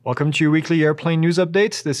Welcome to your weekly airplane news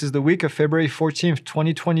update. This is the week of February 14th,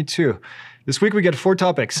 2022. This week we got 4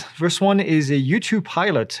 topics. First one is a U2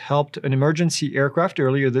 pilot helped an emergency aircraft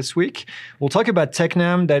earlier this week. We'll talk about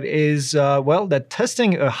Tecnam that is,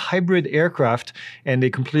 testing a hybrid aircraft and they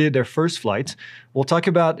completed their first flight. We'll talk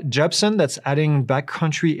about Jepsen that's adding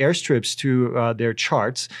backcountry airstrips to their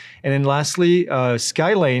charts. And then lastly,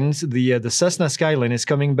 Skylanes, the Cessna Skyline is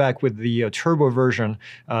coming back with the turbo version.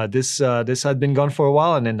 This had been gone for a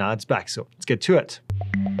while and then now it's back. So let's get to it.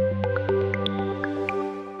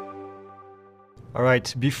 All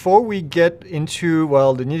right, before we get into,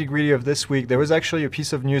 the nitty-gritty of this week, there was actually a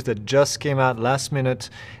piece of news that just came out last minute,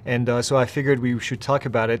 and so I figured we should talk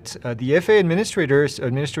about it. The FAA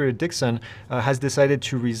Administrator Dixon, has decided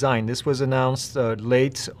to resign. This was announced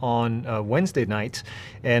late on Wednesday night,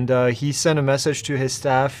 and he sent a message to his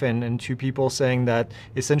staff and to people saying that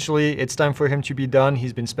essentially it's time for him to be done.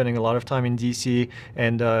 He's been spending a lot of time in DC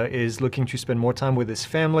and is looking to spend more time with his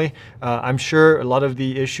family. I'm sure a lot of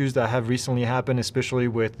the issues that have recently happened, especially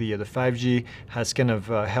with the 5G, has kind of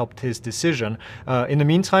helped his decision. In the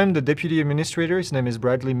meantime, the Deputy Administrator, his name is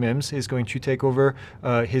Bradley Mims, is going to take over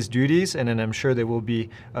his duties, and then I'm sure there will be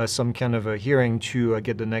some kind of a hearing to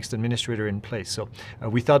get the next administrator in place. So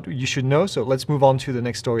we thought you should know, so let's move on to the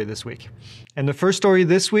next story this week. And the first story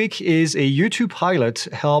this week is a U2 pilot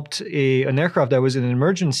helped an aircraft that was in an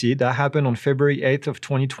emergency. That happened on February 8th of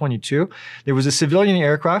 2022. There was a civilian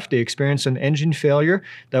aircraft. They experienced an engine failure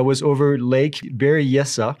that was over Lake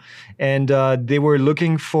Berryessa, and they were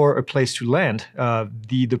looking for a place to land.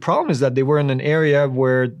 The problem is that they were in an area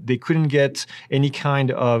where they couldn't get any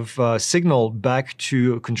kind of signal back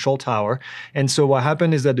to a control tower. And so what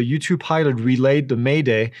happened is that the U2 pilot relayed the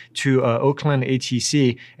mayday to Oakland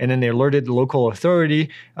ATC, and then they alerted the local authority.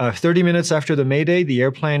 30 minutes after the mayday, the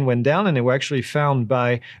airplane went down, and they were actually found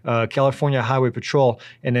by California Highway Patrol,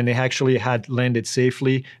 and then they actually had landed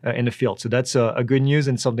safely in the field. So that's a good news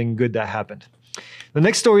and something good that happened. The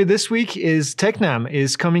next story this week is Tecnam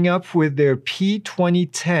is coming up with their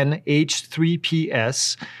P2010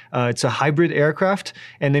 H3PS. It's a hybrid aircraft,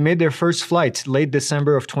 and they made their first flight late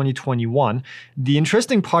December of 2021. The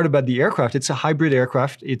interesting part about the aircraft, it's a hybrid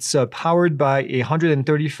aircraft. It's powered by a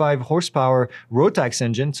 135 horsepower Rotax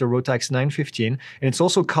engine. It's a Rotax 915, and it's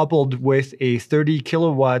also coupled with a 30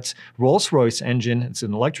 kilowatt Rolls-Royce engine. It's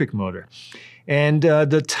an electric motor. And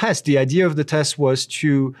the idea of the test was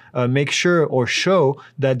to make sure or show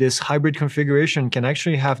that this hybrid configuration can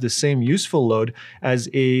actually have the same useful load as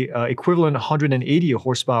a equivalent 180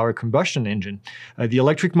 horsepower combustion engine. The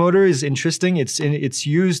electric motor is interesting. It's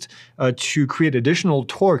used to create additional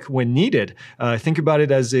torque when needed. Think about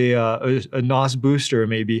it as a NOS booster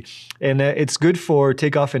maybe. And it's good for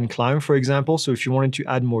takeoff and climb, for example. So if you wanted to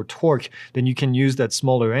add more torque, then you can use that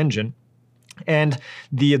smaller engine. And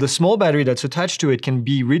the small battery that's attached to it can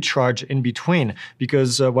be recharged in between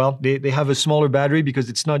because, they have a smaller battery because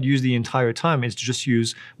it's not used the entire time. It's just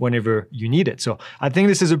used whenever you need it. So I think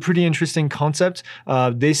this is a pretty interesting concept.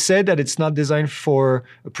 They said that it's not designed for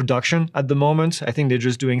production at the moment. I think they're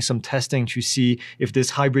just doing some testing to see if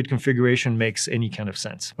this hybrid configuration makes any kind of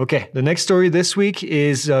sense. Okay, the next story this week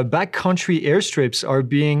is backcountry airstrips are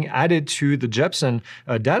being added to the Jepsen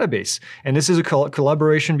database. And this is a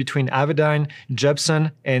collaboration between Avidyne,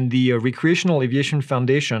 Jepsen, and the Recreational Aviation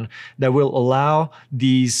Foundation that will allow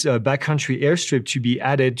these backcountry airstrip to be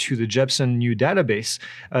added to the Jepsen new database.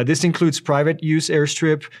 This includes private use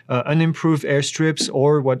airstrip, unimproved airstrips,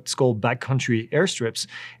 or what's called backcountry airstrips.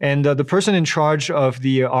 And the person in charge of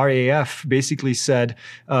the RAF basically said,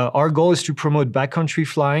 our goal is to promote backcountry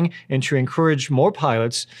flying and to encourage more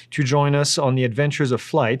pilots to join us on the adventures of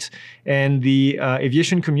flight. And the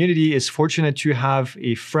aviation community is fortunate to have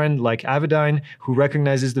a friend like Avidyne who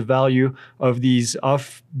recognizes the value of these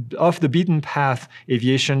off the beaten path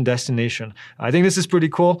aviation destination. I think this is pretty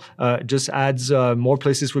cool. Just adds more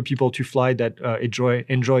places for people to fly that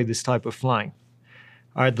enjoy this type of flying.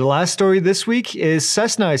 All right, the last story this week is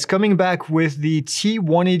Cessna is coming back with the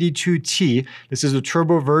T182T. This is a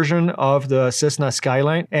turbo version of the Cessna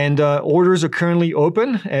Skyline, and orders are currently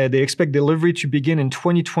open. They expect delivery to begin in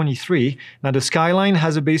 2023. Now, the Skyline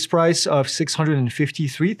has a base price of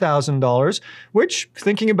 $653,000, which,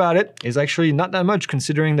 thinking about it, is actually not that much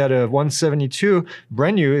considering that a 172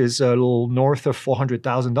 brand new is a little north of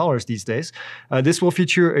 $400,000 these days. This will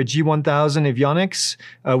feature a G1000 avionics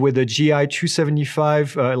with a GI 275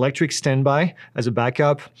 electric standby as a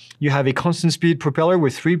backup. You have a constant speed propeller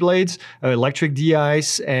with 3 blades, electric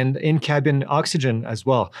de-ice, and in-cabin oxygen as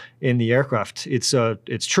well in the aircraft. It's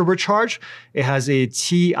turbocharged. It has a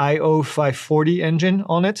TIO 540 engine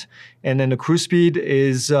on it, And then the cruise speed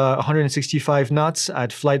is 165 knots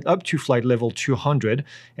at flight up to flight level 200.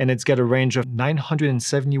 And it's got a range of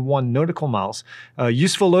 971 nautical miles.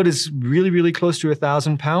 Useful load is really, really close to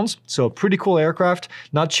 1,000 pounds. So pretty cool aircraft.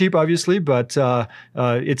 Not cheap, obviously, but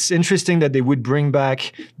it's interesting that they would bring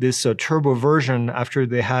back this turbo version after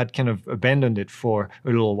they had kind of abandoned it for a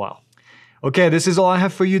little while. Okay, this is all I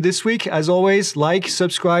have for you this week. As always, like,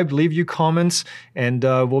 subscribe, leave your comments, and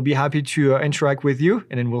we'll be happy to interact with you.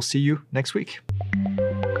 And then we'll see you next week.